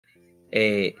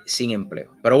sin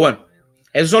empleo. Pero bueno,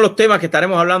 esos son los temas que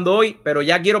estaremos hablando hoy, pero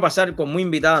ya quiero pasar con mi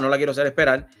invitada, no la quiero hacer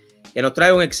esperar, que nos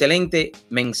trae un excelente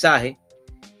mensaje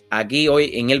aquí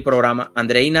hoy en el programa,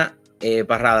 Andreina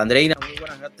Parrada. Andreina, muy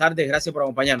buenas tardes, gracias por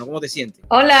acompañarnos. ¿Cómo te sientes?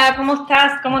 Hola, ¿cómo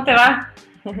estás? ¿Cómo te va?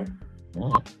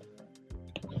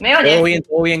 ¿Me oyes?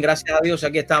 Todo bien, gracias a Dios.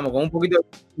 Aquí estamos, con un poquito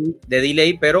de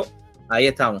delay, pero ahí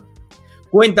estamos.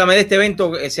 Cuéntame de este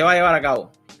evento que se va a llevar a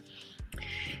cabo.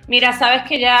 Mira, sabes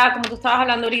que ya, como tú estabas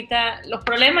hablando ahorita, los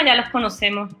problemas ya los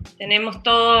conocemos. Tenemos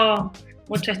todo,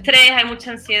 mucho estrés, hay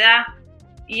mucha ansiedad.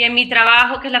 Y en mi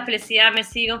trabajo, que es la felicidad, me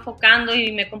sigo enfocando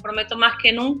y me comprometo más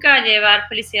que nunca a llevar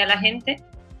felicidad a la gente.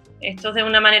 Esto es de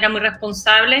una manera muy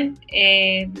responsable.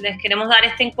 Les queremos dar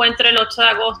este encuentro el 8 de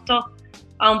agosto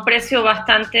a un precio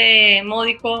bastante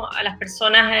módico a las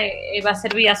personas. Va a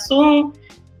ser vía Zoom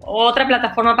o otra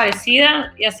plataforma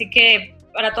parecida. Y así que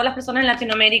para todas las personas en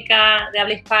Latinoamérica de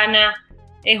habla hispana,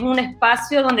 es un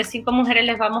espacio donde 5 mujeres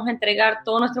les vamos a entregar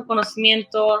todo nuestro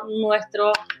conocimiento,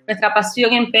 nuestra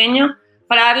pasión y empeño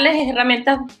para darles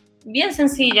herramientas bien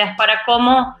sencillas para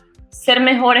cómo ser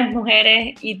mejores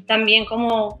mujeres y también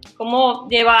cómo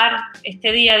llevar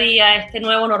este día a día, este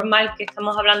nuevo normal que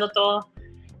estamos hablando todos.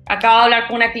 Acabo de hablar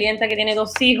con una clienta que tiene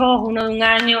 2 hijos, uno de 1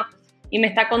 año, y me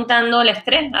está contando el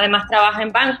estrés. Además trabaja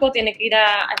en banco, tiene que ir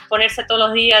a exponerse todos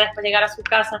los días, después llegar a su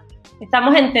casa.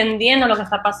 Estamos entendiendo lo que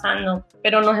está pasando,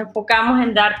 pero nos enfocamos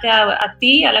en darte a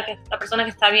ti, a la persona que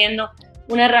está viendo,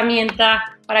 una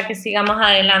herramienta para que sigamos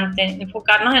adelante.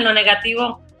 Enfocarnos en lo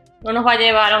negativo no nos va a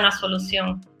llevar a una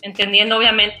solución, entendiendo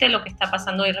obviamente lo que está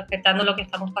pasando y respetando lo que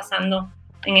estamos pasando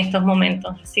en estos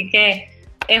momentos. Así que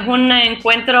es un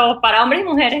encuentro para hombres y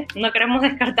mujeres. No queremos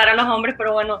descartar a los hombres,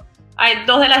 pero bueno, hay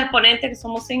 2 de las exponentes, que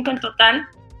somos 5 en total,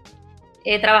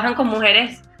 trabajan con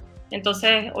mujeres.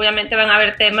 Entonces obviamente van a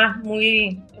haber temas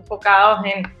muy enfocados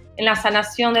en la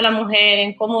sanación de la mujer,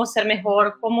 en cómo ser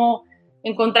mejor, cómo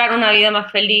encontrar una vida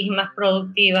más feliz, más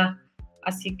productiva.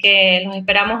 Así que los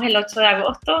esperamos el 8 de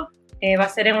agosto. Va a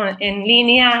ser en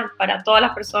línea para todas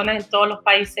las personas en todos los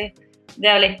países de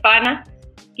habla hispana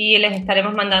y les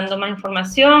estaremos mandando más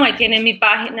información. Ahí tienen mi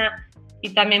página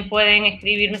y también pueden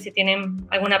escribirme si tienen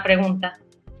alguna pregunta.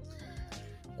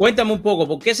 Cuéntame un poco,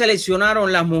 ¿por qué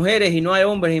seleccionaron las mujeres y no hay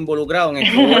hombres involucrados en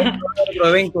otro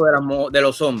evento de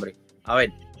los hombres? A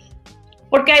ver.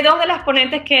 Porque hay 2 de las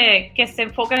ponentes que se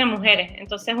enfocan en mujeres.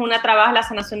 Entonces una trabaja la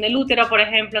sanación del útero, por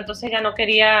ejemplo, entonces ya no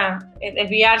quería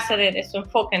desviarse de su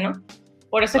enfoque, ¿no?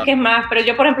 Por eso es que es más, pero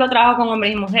yo, por ejemplo, trabajo con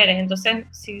hombres y mujeres. Entonces,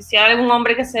 si hay algún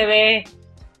hombre que se ve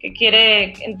que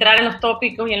quiere entrar en los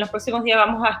tópicos, y en los próximos días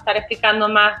vamos a estar explicando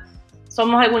más.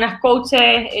 Somos algunas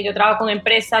coaches, yo trabajo con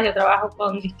empresas, yo trabajo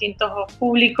con distintos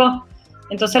públicos.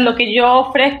 Entonces lo que yo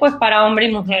ofrezco es para hombre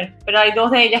y mujer, pero hay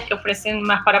 2 de ellas que ofrecen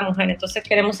más para mujer. Entonces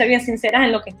queremos ser bien sinceras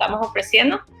en lo que estamos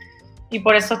ofreciendo y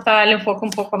por eso está el enfoque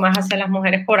un poco más hacia las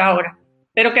mujeres por ahora.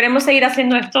 Pero queremos seguir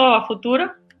haciendo esto a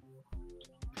futuro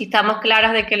y estamos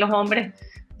claras de que los hombres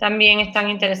también están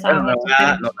interesados.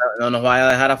 Bueno, no nos vaya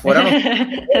a dejar afuera.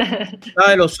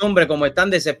 ¿Sabes los hombres como están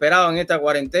desesperados en esta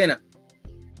cuarentena,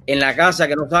 en la casa,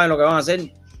 que no saben lo que van a hacer?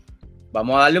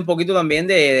 Vamos a darle un poquito también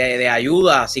de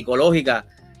ayuda psicológica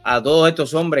a todos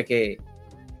estos hombres que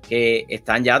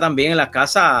están ya también en las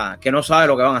casas, que no saben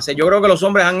lo que van a hacer. Yo creo que los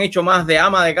hombres han hecho más de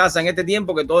ama de casa en este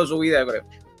tiempo que toda su vida, yo creo.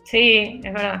 Sí,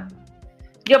 es verdad.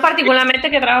 Yo particularmente,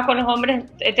 que trabajo con los hombres,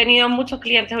 he tenido muchos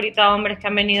clientes ahorita, hombres, que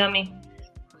han venido a mí.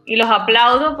 Y los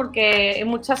aplaudo porque en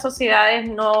muchas sociedades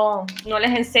no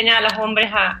les enseñan a los hombres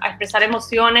a expresar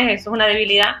emociones, eso es una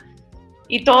debilidad.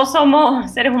 Y todos somos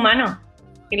seres humanos.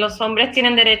 Y los hombres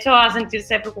tienen derecho a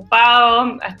sentirse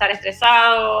preocupados, a estar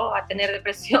estresados, a tener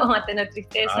depresión, a tener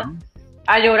tristeza,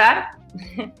 a llorar.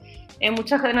 En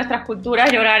muchas de nuestras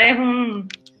culturas llorar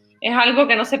es algo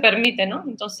que no se permite, ¿no?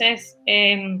 Entonces,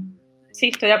 sí,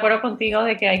 estoy de acuerdo contigo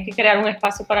de que hay que crear un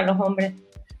espacio para los hombres.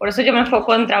 Por eso yo me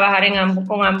enfoco en trabajar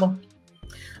con ambos.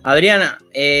 Adriana,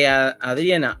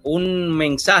 un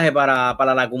mensaje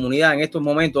para la comunidad en estos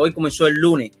momentos. Hoy comenzó el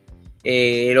lunes.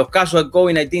 Los casos del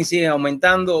COVID-19 siguen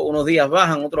aumentando, unos días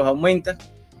bajan, otros aumentan.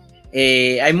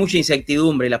 Hay mucha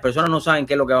incertidumbre y las personas no saben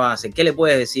qué es lo que van a hacer. ¿Qué le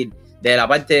puedes decir desde la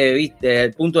parte de vista, desde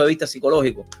el punto de vista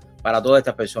psicológico para todas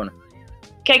estas personas?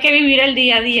 Que hay que vivir el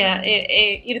día a día,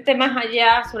 irte más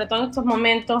allá, sobre todo en estos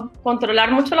momentos,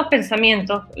 controlar mucho los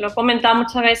pensamientos. Lo he comentado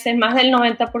muchas veces, más del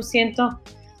 90%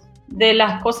 de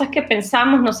las cosas que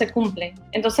pensamos no se cumplen.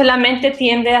 Entonces la mente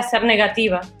tiende a ser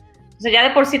negativa. O sea, ya de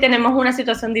por sí tenemos una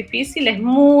situación difícil, es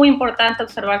muy importante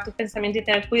observar tus pensamientos y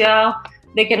tener cuidado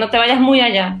de que no te vayas muy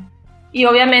allá. Y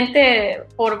obviamente,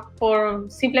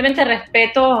 por simplemente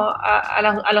respeto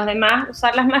a los demás,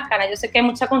 usar las máscaras. Yo sé que hay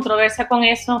mucha controversia con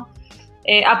eso,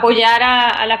 apoyar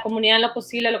a la comunidad en lo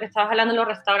posible, lo que estabas hablando en los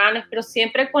restaurantes, pero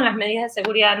siempre con las medidas de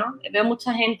seguridad, ¿no? Veo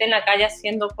mucha gente en la calle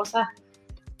haciendo cosas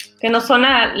que no son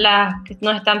las que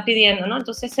nos están pidiendo, ¿no?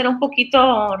 Entonces, ser un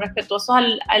poquito respetuosos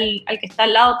al que está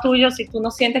al lado tuyo. Si tú no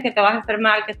sientes que te vas a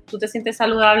enfermar, que tú te sientes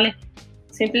saludable,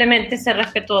 simplemente ser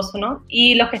respetuoso, ¿no?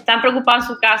 Y los que están preocupados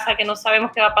en su casa, que no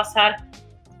sabemos qué va a pasar,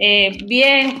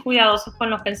 bien cuidadosos con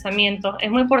los pensamientos.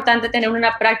 Es muy importante tener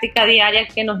una práctica diaria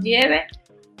que nos lleve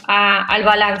al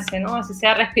balance, ¿no? Así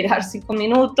sea respirar 5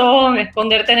 minutos,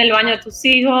 esconderte en el baño de tus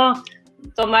hijos,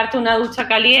 tomarte una ducha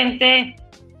caliente.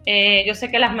 Yo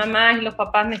sé que las mamás y los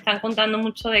papás me están contando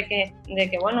mucho de que,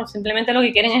 bueno, simplemente lo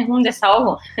que quieren es un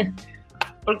desahogo.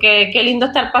 Porque qué lindo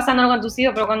estar pasando con tus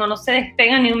hijos, pero cuando no se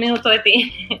despegan ni un minuto de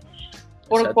ti,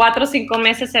 por Exacto. 4 o 5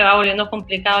 meses se va volviendo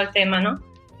complicado el tema, ¿no?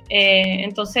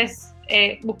 Entonces,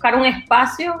 buscar un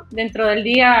espacio dentro del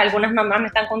día. Algunas mamás me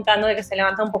están contando de que se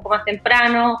levantan un poco más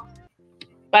temprano,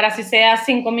 para si sea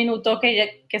 5 minutos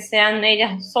que sean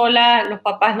ellas solas, los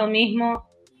papás lo mismo.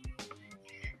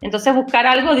 Entonces, buscar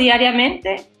algo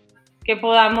diariamente que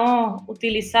podamos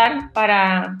utilizar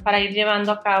para ir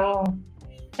llevando a cabo,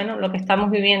 bueno, lo que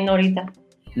estamos viviendo ahorita.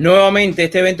 Nuevamente,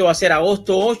 este evento va a ser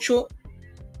agosto 8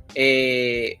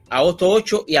 y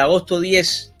agosto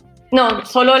 10. No,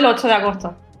 solo el 8 de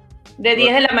agosto. De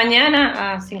 10 de la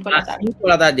mañana a 5 de la tarde. 5 de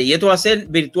la tarde. Y esto va a ser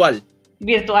virtual.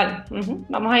 Virtual.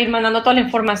 Vamos a ir mandando toda la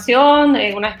información.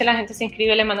 Una vez que la gente se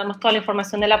inscribe, le mandamos toda la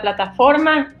información de la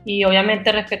plataforma y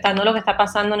obviamente respetando lo que está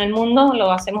pasando en el mundo,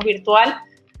 lo hacemos virtual,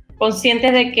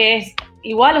 conscientes de que es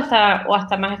igual o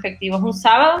hasta más efectivo. Es un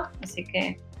sábado, así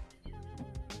que...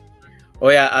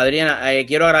 Oye, Adriana,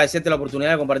 quiero agradecerte la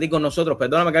oportunidad de compartir con nosotros.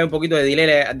 Perdóname que hay un poquito de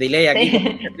delay aquí.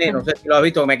 Sí. No sé si lo has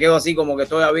visto, me quedo así como que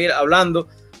estoy hablando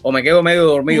o me quedo medio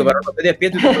dormido, pero no estoy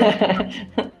despierto.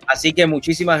 Así que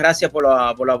muchísimas gracias por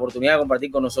la oportunidad de compartir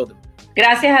con nosotros.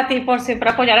 Gracias a ti por siempre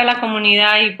apoyar a la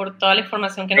comunidad y por toda la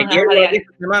información que nos das a diario.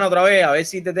 Esta semana otra vez, a ver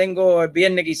si te tengo el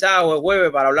viernes quizás o el jueves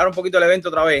para hablar un poquito del evento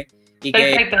otra vez. Y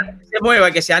Perfecto. Que se mueva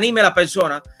y que se anime las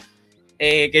personas.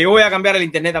 Que yo voy a cambiar el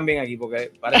internet también aquí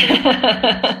porque parece que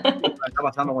está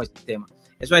pasando con el sistema.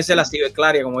 Eso es la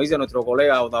ciberclaria, como dice nuestro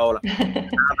colega Otaola. Están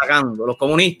atacando los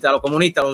comunistas,